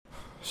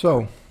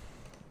So,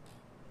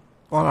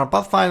 on our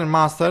Pathfinder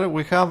master,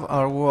 we have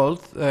our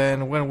world,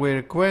 and when we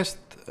request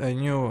a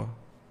new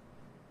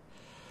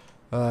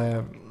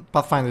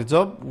Pathfinder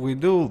job, we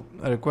do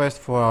a request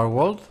for our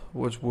world,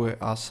 which we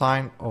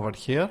assign over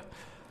here,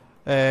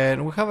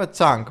 and we have a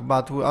chunk,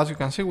 but as you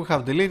can see, we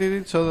have deleted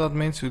it, so that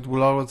means it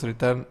will always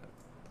return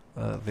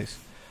this.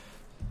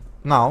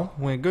 Now,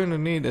 we're going to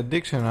need a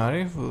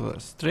dictionary for the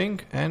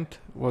string, and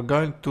we're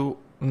going to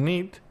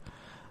need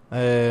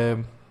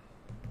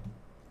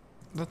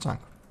the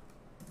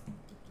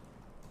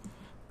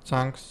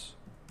chunks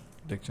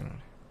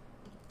dictionary.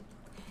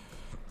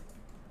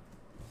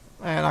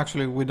 And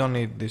actually we don't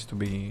need this to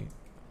be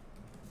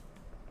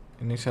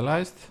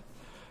initialized,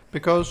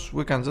 because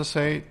we can just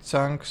say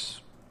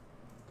chunks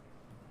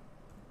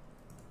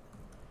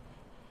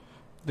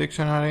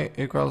dictionary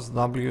equals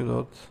w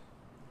dot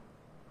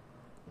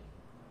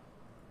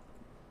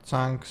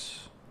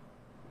chunks.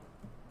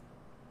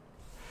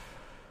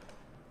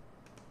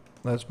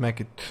 Let's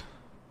make it,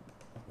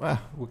 well,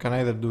 we can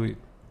either do it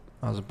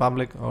as a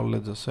public, or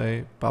let's just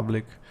say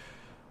public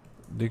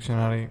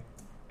dictionary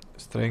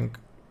string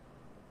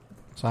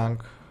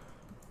chunk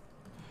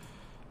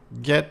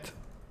get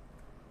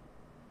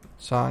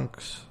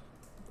chunks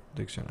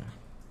dictionary.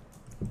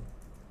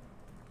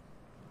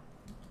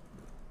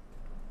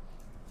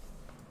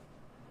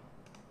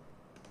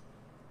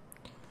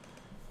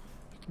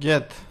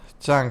 Get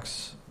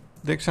chunks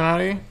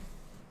dictionary,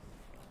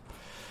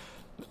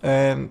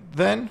 and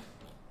then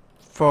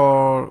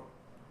for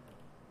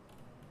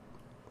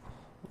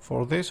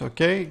this,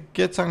 okay,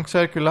 get chunk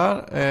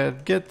circular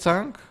and get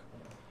chunk,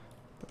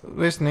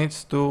 this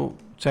needs to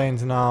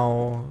change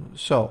now.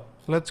 So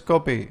let's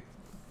copy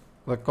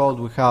the code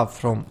we have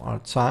from our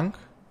chunk,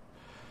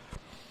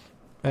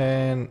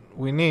 and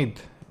we need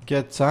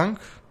get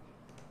chunk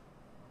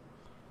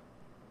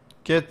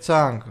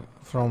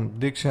from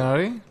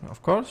dictionary,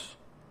 of course.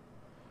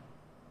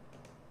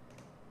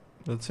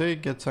 Let's say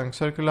get chunk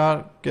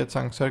circular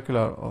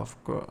of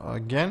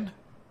again,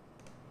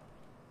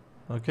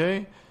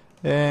 okay,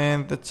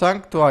 and the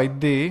chunk to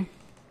ID,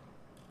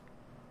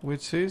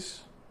 which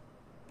is,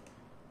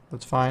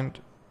 let's find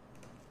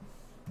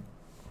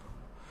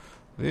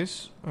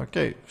this,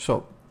 okay.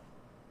 So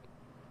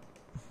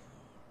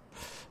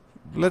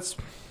let's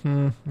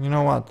you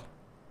know what,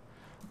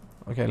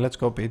 okay, let's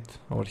copy it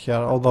over here,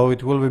 although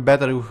it will be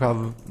better if we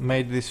have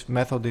made this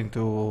method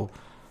into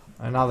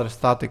another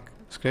static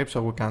script,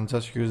 so we can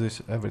just use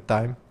this every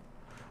time.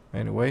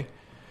 Anyway,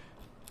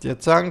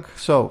 get chunk,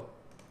 so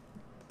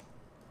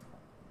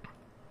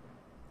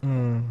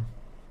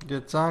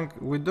get chunk,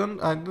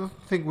 I don't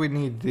think we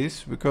need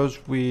this, because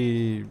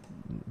we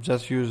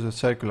just use the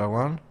circular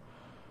one.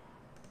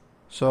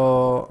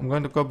 So I'm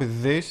going to copy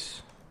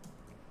this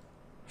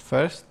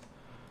first,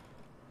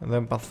 and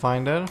then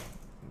Pathfinder,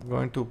 I'm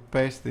going to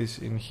paste this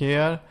in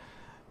here,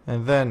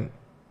 and then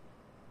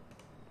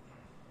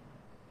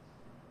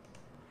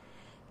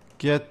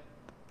get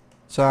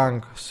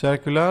chunk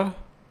circular,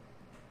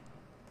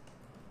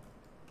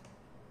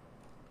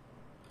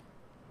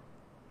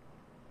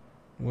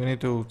 we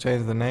need to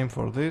change the name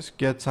for this,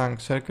 get chunk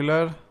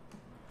circular,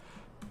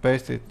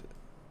 paste it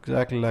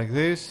exactly like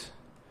this,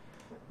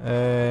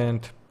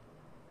 and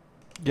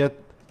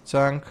get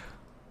chunk,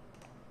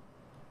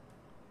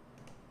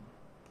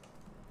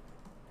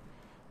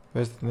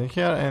 paste it in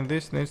here, and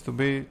this needs to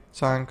be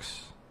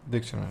chunks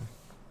dictionary.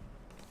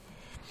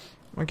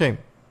 Okay,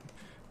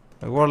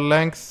 the word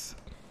length,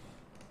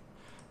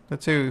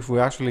 let's see if we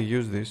actually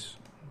use this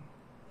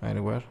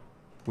anywhere.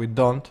 We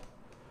don't,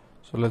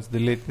 so let's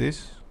delete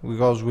this,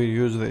 because we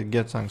use the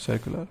get chunk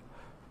circular.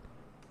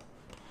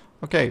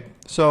 Okay,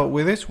 so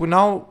with this we're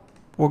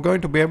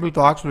going to be able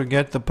to actually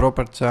get the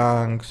proper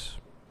chunks.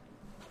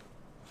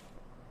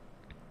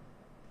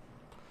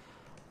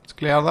 Let's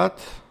clear that,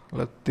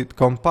 let it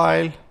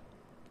compile,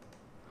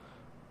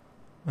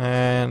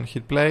 and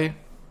hit play,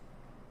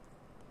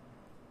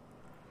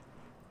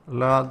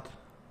 load,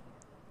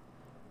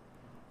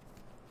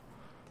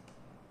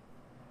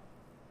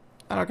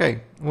 and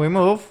okay, we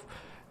move,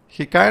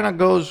 he kinda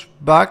goes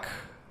back,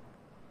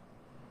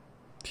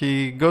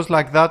 he goes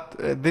like that.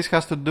 This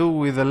has to do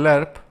with the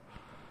lerp,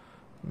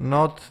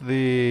 not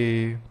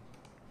the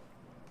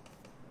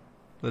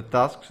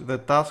tasks. The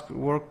tasks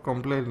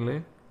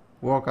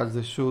work as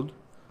they should.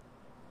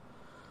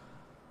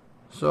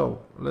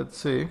 So let's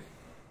see,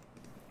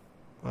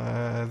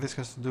 this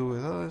has to do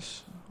with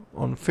us.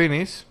 On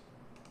finish,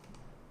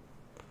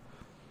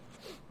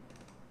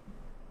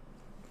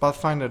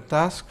 Pathfinder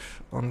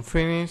tasks, on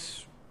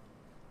finish,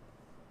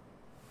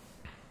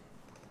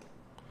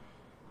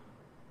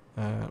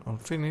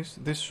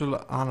 this should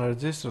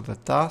unregister the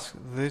task,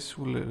 this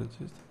will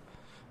register.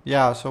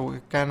 Yeah, so we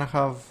kind of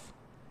have,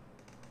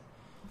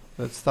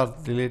 let's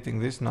start deleting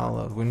this now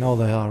that we know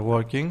they are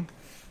working,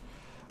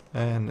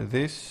 and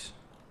this,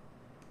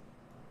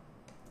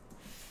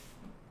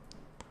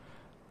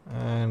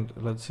 and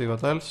let's see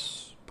what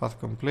else. Path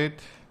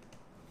complete,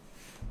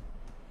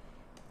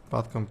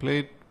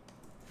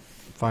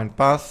 find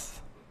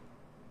path,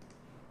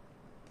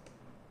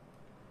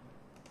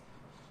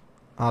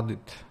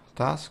 edit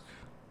task.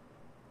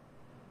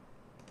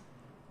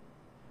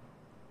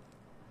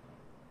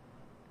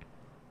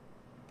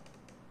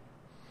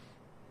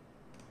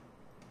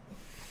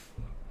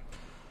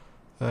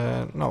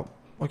 No,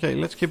 okay,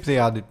 let's keep the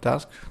edit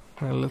task.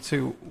 Let's see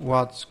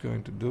what's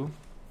going to do.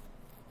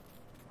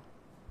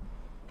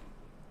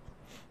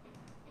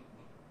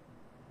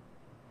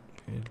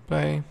 Hit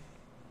play.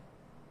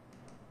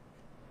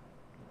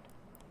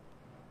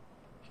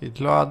 Hit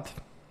load.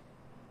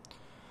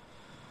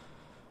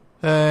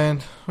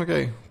 And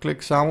okay,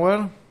 click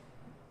somewhere.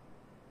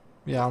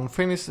 Yeah,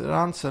 unfinished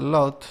runs a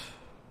lot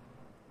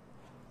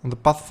on the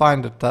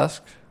Pathfinder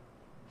task,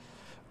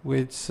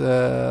 which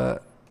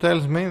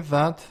tells me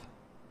that,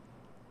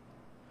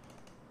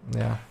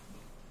 yeah,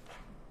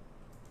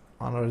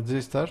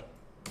 unregister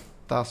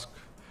task.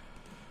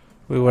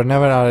 We were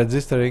never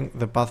registering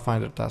the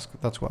Pathfinder task,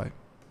 that's why.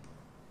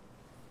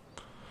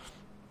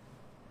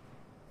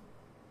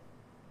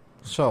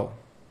 So,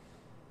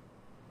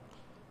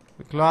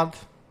 click load.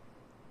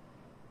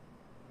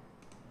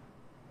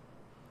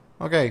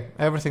 Okay,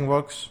 everything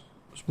works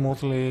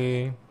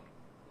smoothly.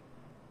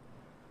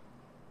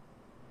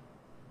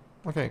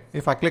 Okay,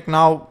 if I click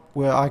now,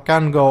 well, I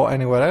can't go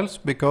anywhere else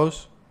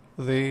because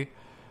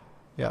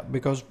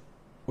because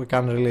we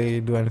can't really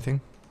do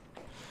anything.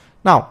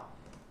 Now,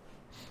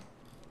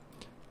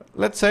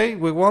 let's say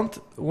we want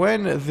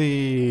when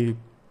the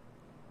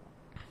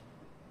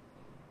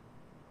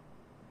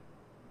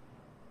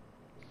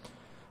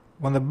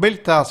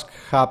build task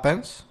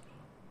happens,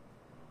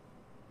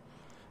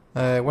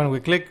 when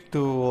we click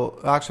to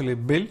actually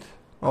build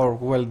or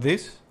weld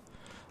this,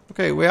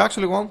 okay, we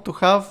actually want to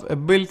have a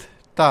build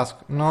task,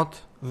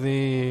 not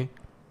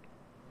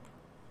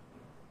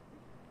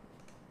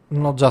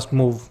just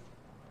move.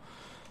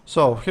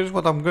 So here's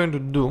what I'm going to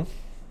do.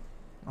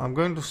 I'm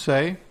going to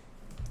say,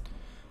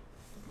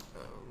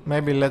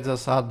 maybe let's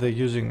just add the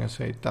using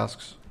say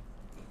tasks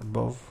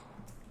above,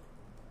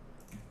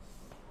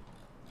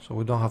 so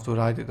we don't have to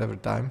write it every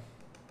time.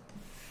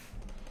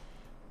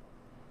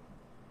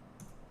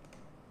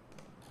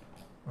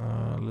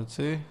 Let's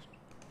see,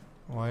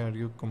 why are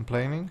you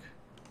complaining?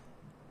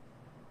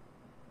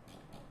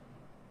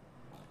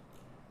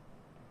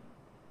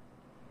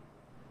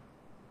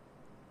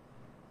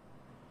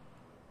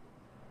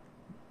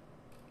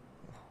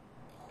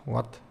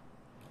 What?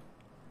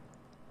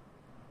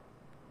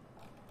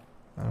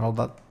 And all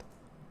that.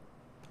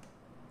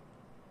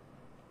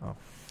 Oh.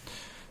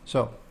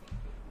 So,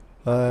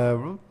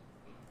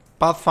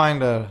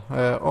 Pathfinder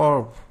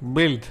or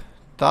build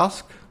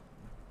task,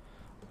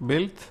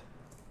 build,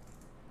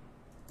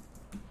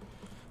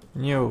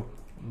 new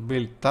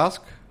build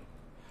task.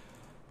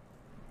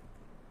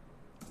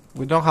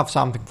 We don't have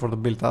something for the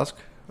build task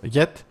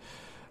yet,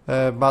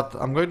 but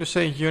I'm going to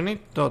say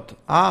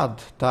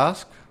unit.add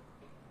task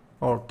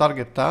or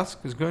target task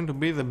is going to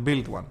be the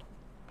build one.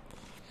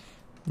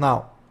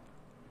 Now,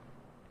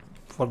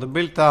 for the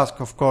build task,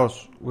 of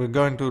course, we're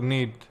going to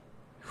need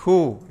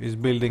who is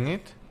building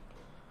it.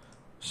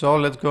 So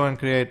let's go and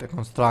create a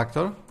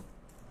constructor.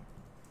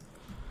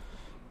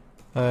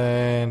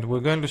 And we're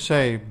going to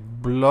say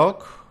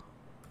block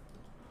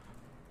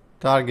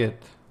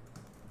target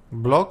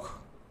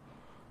block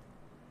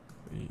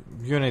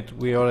unit.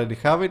 We already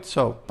have it.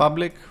 So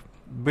public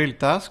build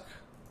task.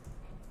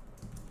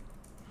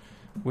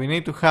 We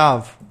need to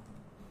have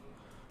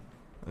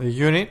a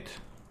unit,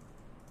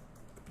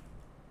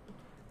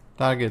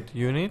 target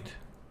unit,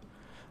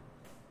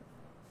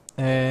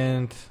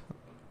 and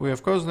we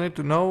of course need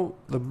to know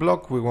the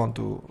block we want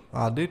to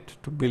add it,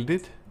 to build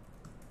it,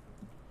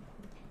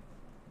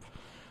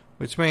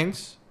 which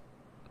means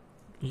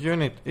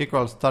unit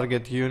equals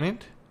target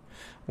unit.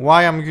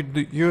 Why am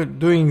you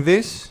doing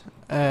this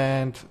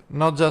and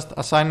not just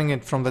assigning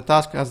it from the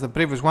task as the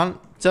previous one?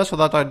 Just so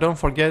that I don't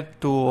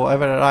forget to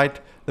ever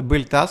write the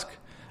build task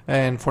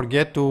and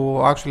forget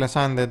to actually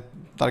assign the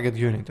target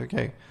unit.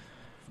 Okay,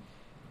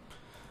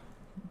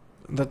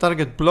 the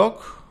target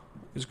block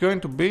is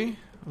going to be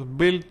the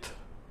build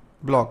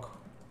block.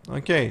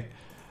 Okay,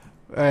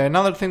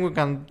 another thing we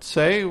can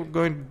say, we're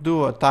going to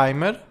do a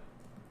timer,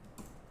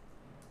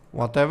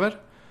 whatever,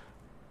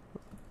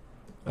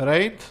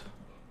 rate,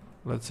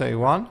 let's say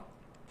 1,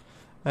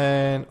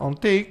 and on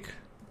tick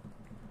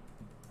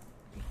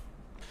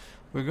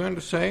we're going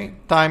to say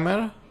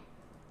timer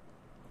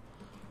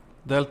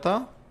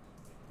delta.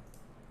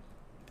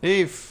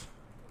 If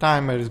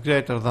timer is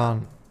greater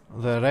than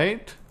the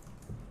rate,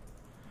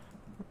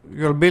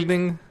 you're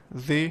building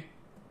the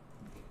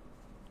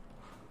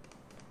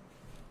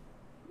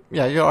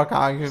you're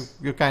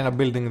kind of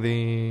building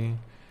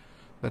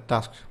the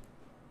tasks.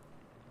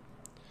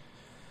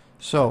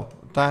 So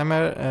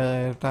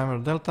timer timer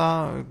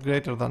delta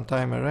greater than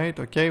timer rate.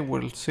 Okay,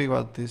 we'll see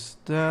what this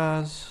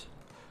does.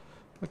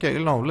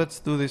 Okay, no, let's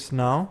do this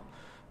now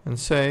and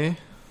say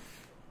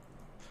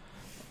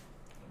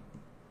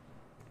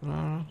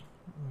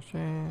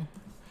okay,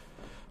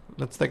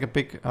 let's take a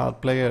peek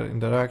at player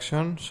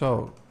interaction.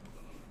 So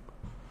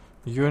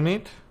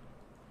unit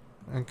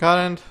and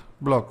current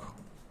block.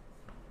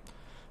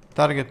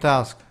 target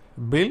task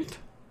build.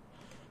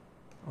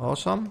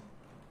 Awesome.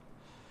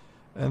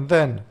 And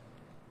then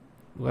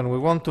when we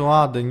want to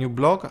add a new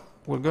block,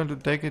 we're going to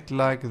take it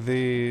like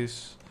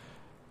this,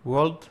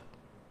 world,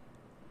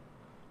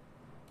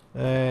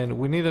 and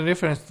we need a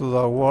reference to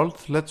the world.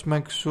 Let's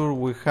make sure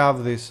we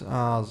have this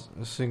as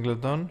a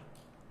singleton.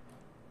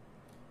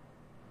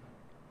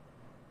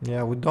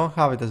 Yeah, we don't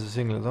have it as a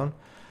singleton,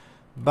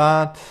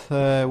 but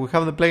we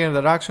have the player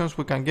interactions.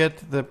 We can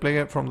get the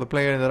player from the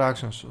player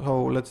interactions,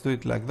 so let's do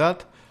it like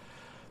that.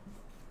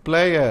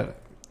 Player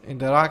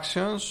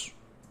interactions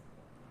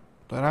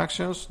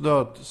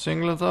dot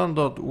singleton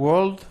dot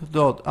world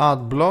dot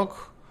add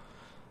block,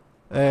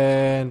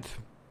 and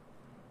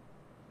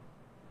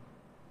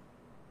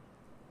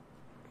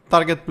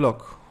target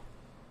block.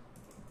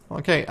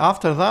 Okay,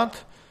 after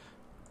that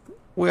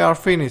we are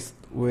finished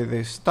with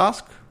this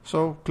task,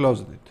 so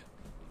close it.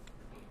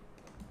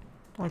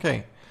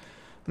 Okay,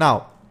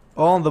 now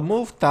on the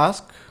move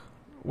task,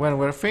 when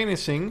we're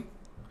finishing,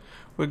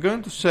 we're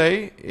going to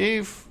say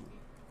if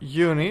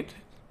unit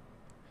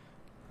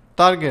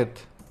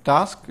target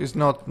task is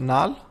not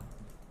null,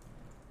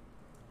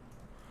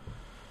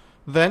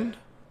 then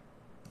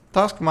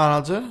task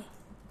manager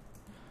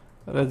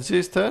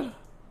register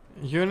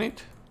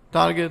unit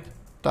target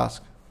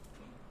task.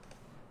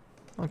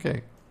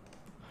 Okay,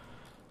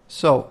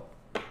 so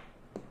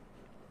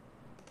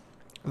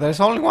there's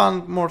only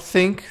one more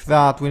thing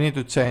that we need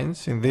to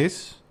change in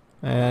this,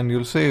 and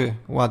you'll see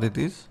what it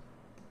is.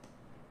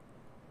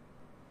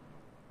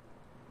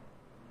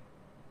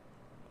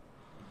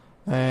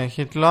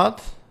 Hit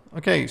load.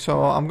 Okay,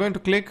 so I'm going to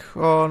click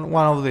on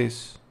one of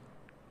these.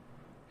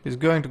 He's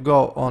going to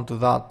go onto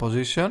that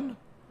position,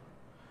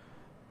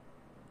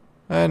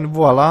 and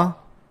voila,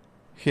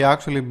 he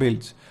actually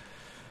builds.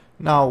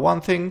 Now,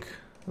 one thing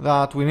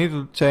that we need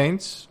to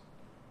change,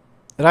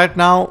 right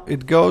now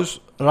it goes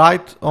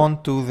right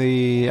onto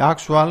the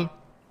actual,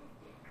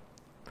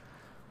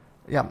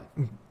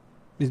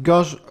 it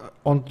goes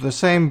onto the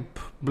same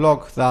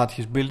block that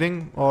he's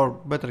building, or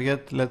better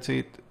yet, let's see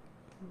it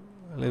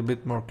a little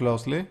bit more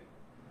closely.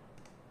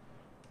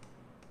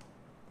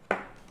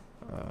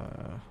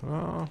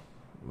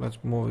 Let's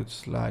move it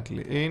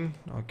slightly in.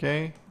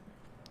 Okay,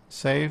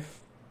 save,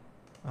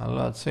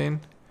 allow it in,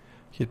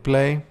 hit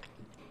play,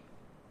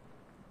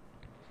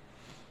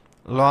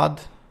 load,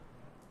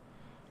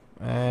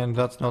 and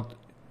that's not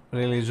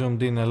really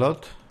zoomed in a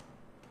lot,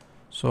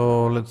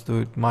 so let's do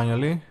it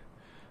manually.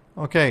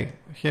 Okay,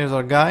 here's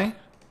our guy,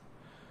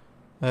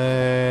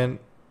 and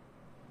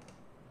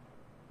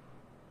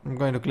I'm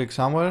going to click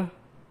somewhere,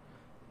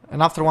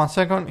 and after 1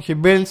 second he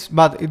builds,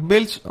 but it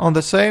builds on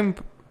the same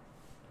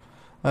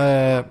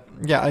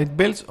it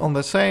builds on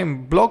the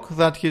same block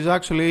that he's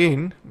actually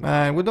in,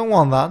 and we don't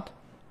want that.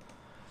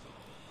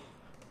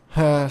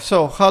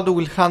 So how do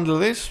we handle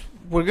this?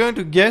 We're going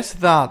to guess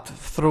that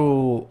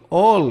through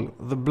all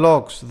the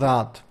blocks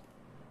that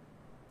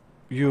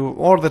you,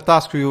 or the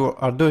task you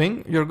are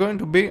doing, you're going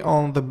to be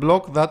on the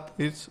block that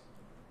is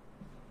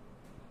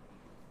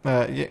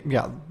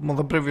on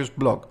the previous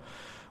block,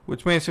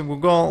 which means if we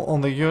go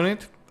on the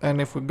unit and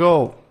if we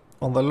go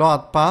on the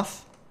load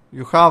path,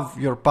 you have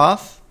your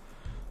path,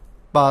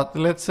 but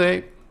let's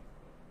say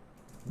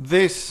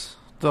this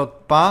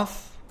dot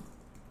path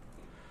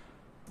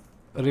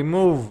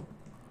remove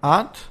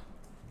add,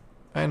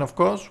 and of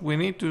course we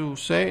need to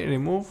say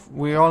remove,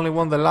 we only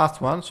want the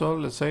last one, so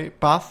let's say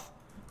path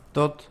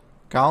dot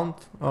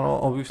count,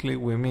 obviously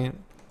we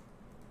mean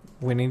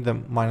we need the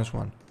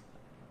 -1.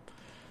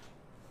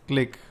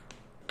 Click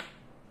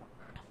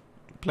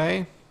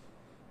play,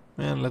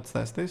 and let's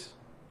test this.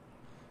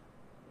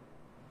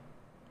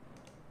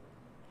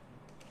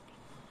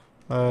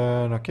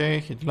 Okay,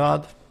 hit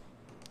load,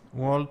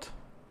 world.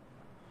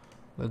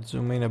 Let's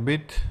zoom in a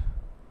bit,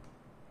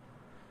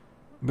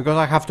 because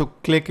I have to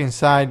click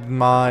inside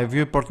my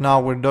viewport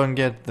now. We don't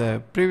get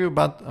the preview,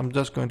 but I'm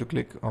just going to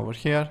click over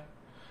here,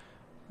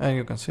 and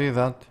you can see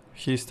that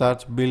he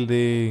starts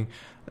building.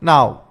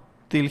 Now,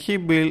 till he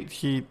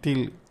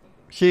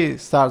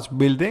starts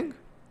building,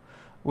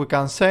 we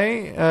can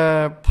say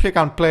he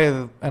can play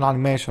an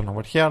animation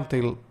over here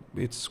till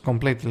it's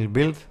completely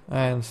built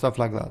and stuff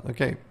like that.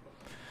 Okay.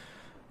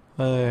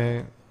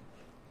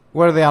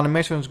 Where the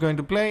animation is going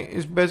to play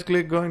is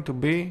basically going to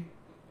be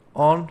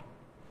on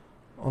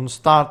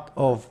start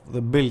of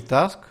the build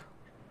task.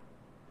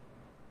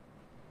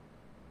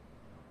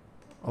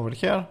 Over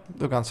here,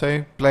 you can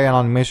say play an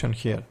animation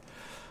here.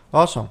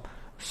 Awesome.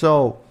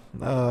 So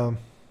I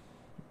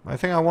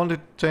think I want to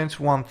change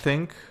one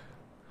thing,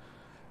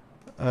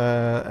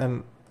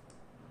 and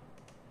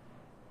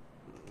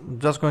I'm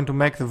just going to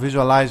make the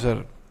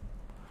visualizer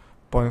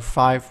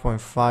 0.5,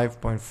 0.5,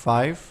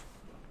 0.5.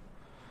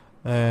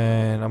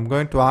 And I'm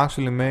going to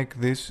actually make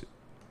this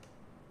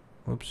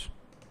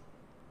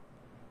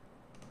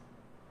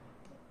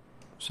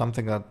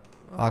something that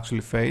actually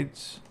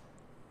fades,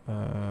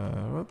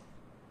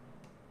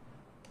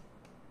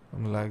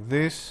 like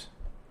this,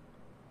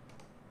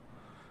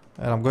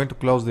 and I'm going to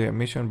close the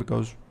emission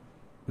because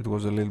it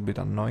was a little bit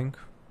annoying.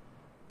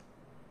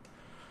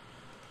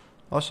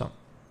 Awesome.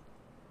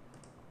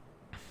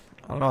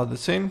 I'll load the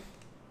scene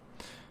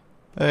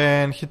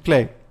and hit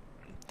play.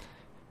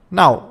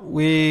 Now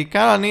we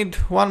kinda need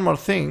one more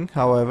thing,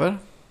 however.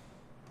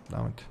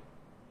 Damn it.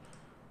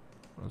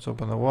 Let's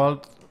open the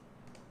world.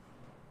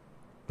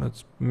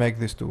 Let's make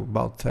this to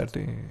about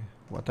 30,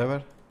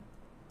 whatever.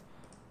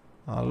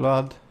 I'll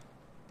load.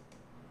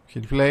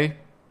 Hit play.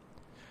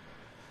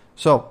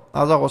 So,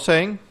 as I was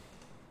saying,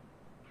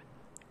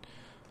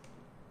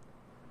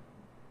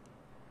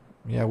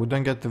 yeah, we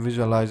don't get the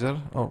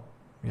visualizer. Oh,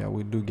 yeah,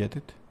 we do get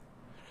it.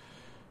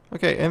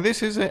 Okay, and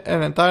this is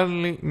an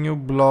entirely new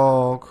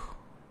block,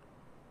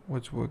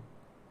 which would,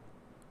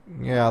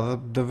 yeah,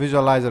 the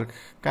visualizer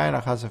kind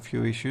of has a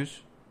few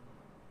issues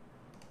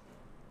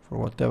for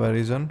whatever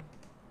reason.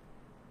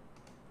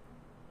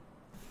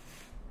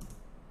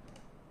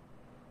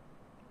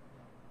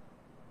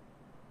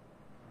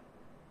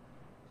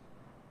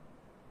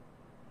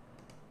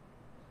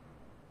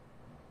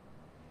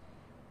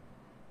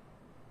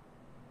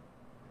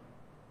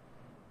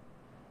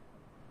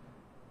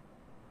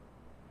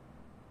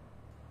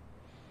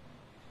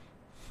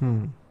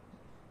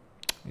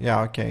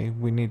 Yeah, okay,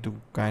 we need to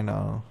kind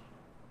of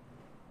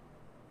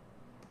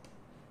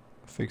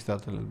fix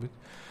that a little bit.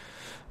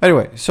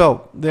 Anyway,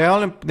 so the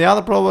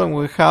other problem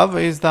we have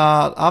is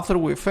that after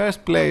we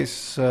first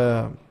place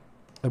a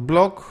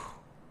block,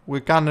 we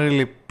can't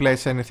really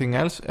place anything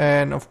else,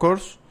 and of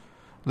course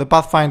the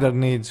Pathfinder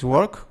needs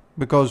work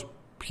because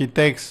he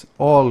takes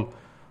all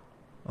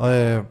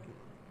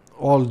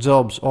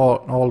jobs,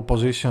 all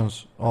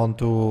positions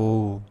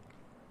onto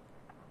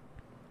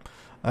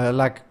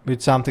like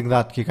it's something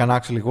that he can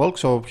actually walk,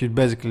 so he's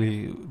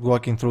basically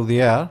walking through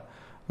the air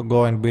to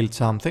go and build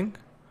something.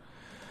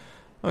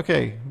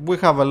 Okay, we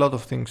have a lot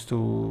of things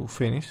to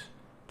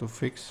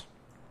fix.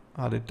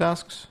 Added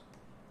tasks,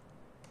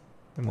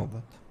 remove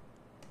that.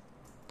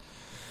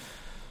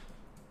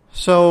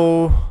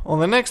 So on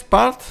the next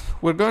part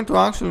we're going to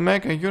actually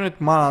make a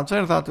unit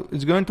manager that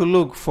is going to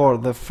look for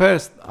the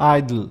first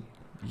idle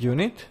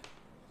unit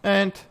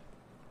and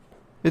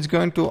it's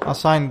going to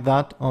assign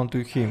that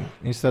onto him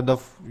instead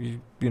of,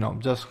 you know,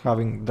 just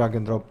having drag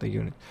and drop the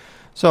unit.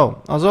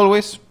 So as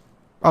always,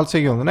 I'll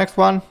see you on the next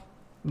one.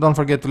 Don't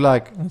forget to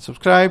like and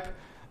subscribe,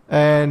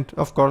 and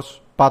of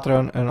course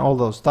Patreon and all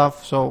those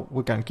stuff, so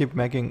we can keep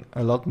making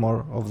a lot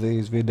more of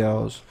these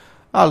videos.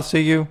 I'll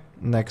see you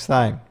next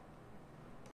time.